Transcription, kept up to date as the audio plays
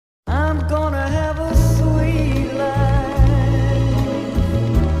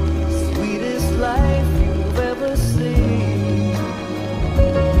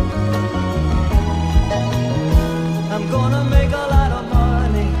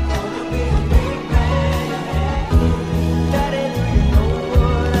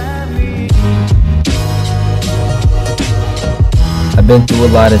been through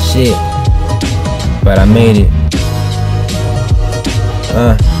a lot of shit, but I made it.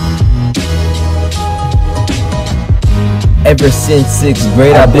 Ever since 6th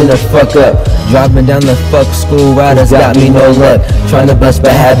grade, I've been a fuck up. Dropping down the fuck school riders got me no luck. Trying to bust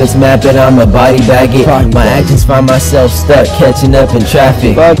bad habits, map it, I'ma body bag it. My actions find myself stuck, catching up in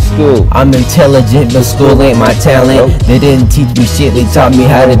traffic. Fuck school. I'm intelligent, but school ain't my talent. They didn't teach me shit, they taught me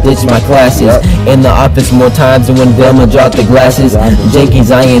how to ditch my classes. In the office more times than when Velma dropped the glasses.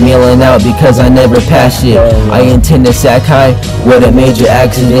 Jankies, I ain't yelling out because I never pass shit. I intend to sack high with a major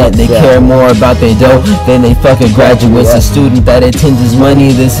accident. They care more about their dough than they fucking graduates. A student that attends his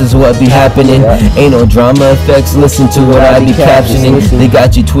money, this is what be happening. Ain't no drama effects, listen to what I be captioning. They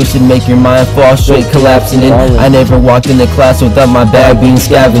got you twisted, make your mind fall straight collapsing in. I never walked into class without my bag being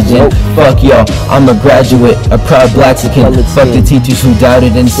scavenging. Fuck y'all, I'm a graduate, a proud Blaxican. Fuck the teachers who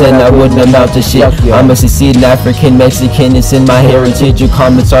doubted and said I wouldn't amount to shit. I'm a succeeding African Mexican, it's in my heritage. Your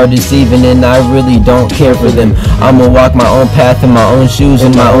comments are deceiving and I really don't care for them. I'ma walk my own path in my own shoes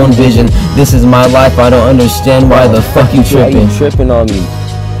and my own vision. This is my life, I don't understand why the fuck you tripping. You tripping on me?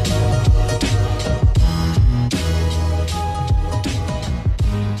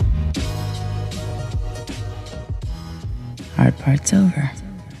 Hard part's over.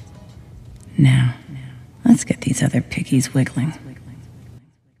 Now, let's get these other pickies wiggling.